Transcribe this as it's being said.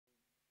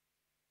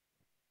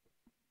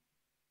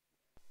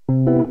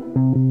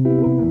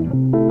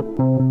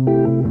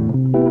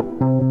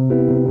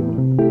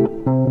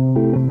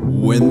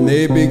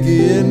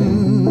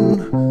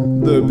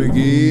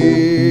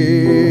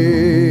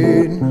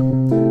Beguine.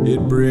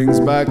 It brings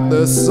back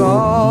the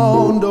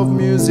sound of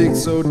music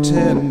so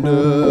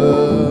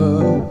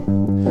tender.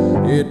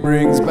 It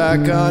brings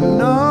back a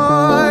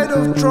night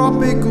of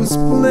tropical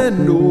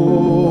splendor.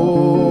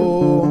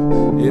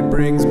 It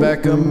brings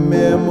back a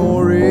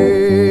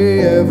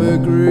memory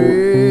evergreen.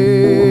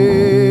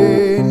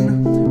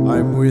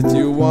 I'm with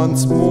you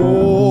once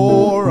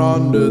more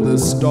under the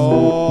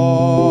stars,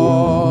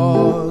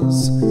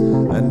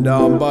 and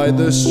down by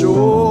the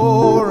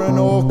shore an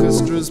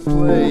orchestra's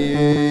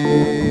playing,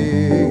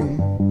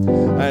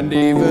 and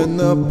even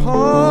the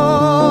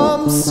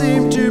palms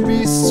seem to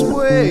be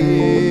swaying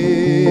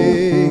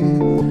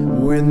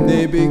when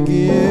they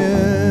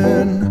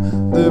begin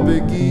the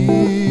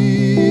Beguine.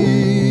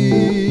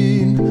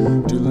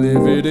 To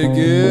live it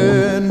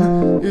again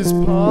is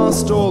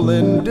past all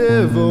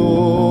endeavor,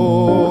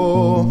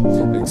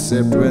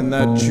 except when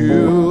that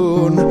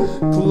tune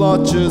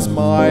clutches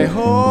my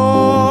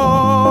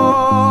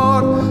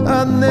heart,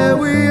 and there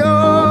we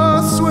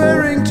are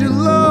swearing to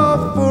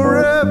love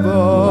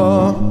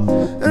forever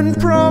and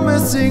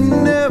promising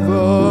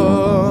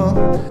never,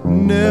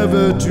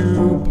 never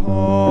to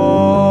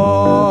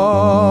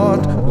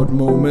part. What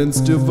moments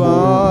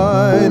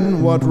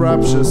divine, what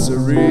rapture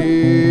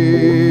serene,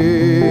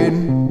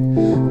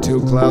 till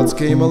clouds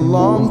came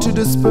along to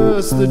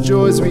disperse the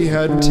joys we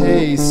had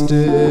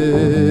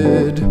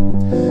tasted.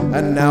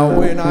 And now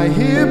when I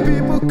hear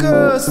people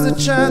curse the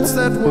chance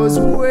that was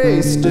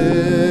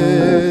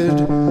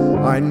wasted,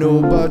 I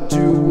know but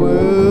too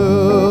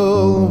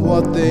well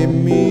what they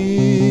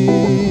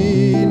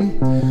mean.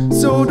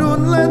 So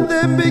don't let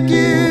them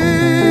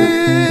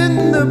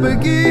begin the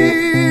Beguine.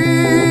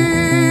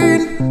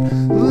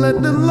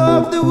 Let the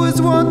love that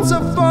was once a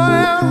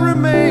fire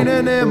remain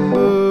an ember.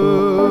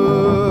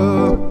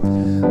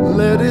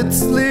 Let it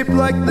sleep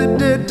like the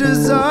dead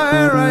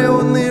desire I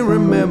only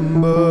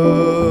remember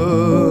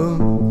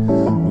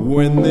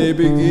when they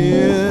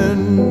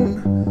begin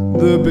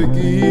the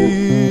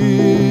Beguine.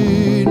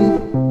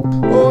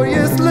 Oh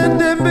yes, let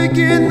them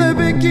begin the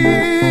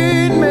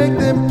Beguine. Make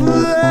them play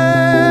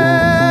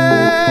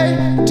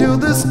till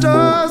the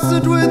stars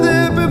that were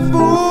there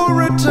before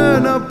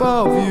return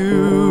above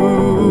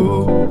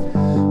you,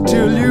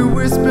 till you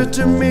whisper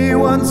to me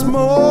once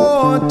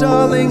more,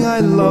 darling, I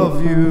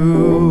love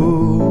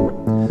you.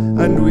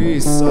 And we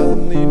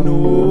suddenly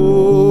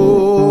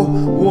know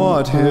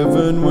what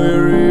heaven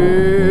we're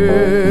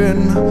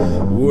in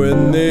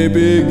when they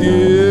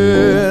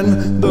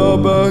begin the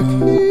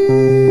Beguine.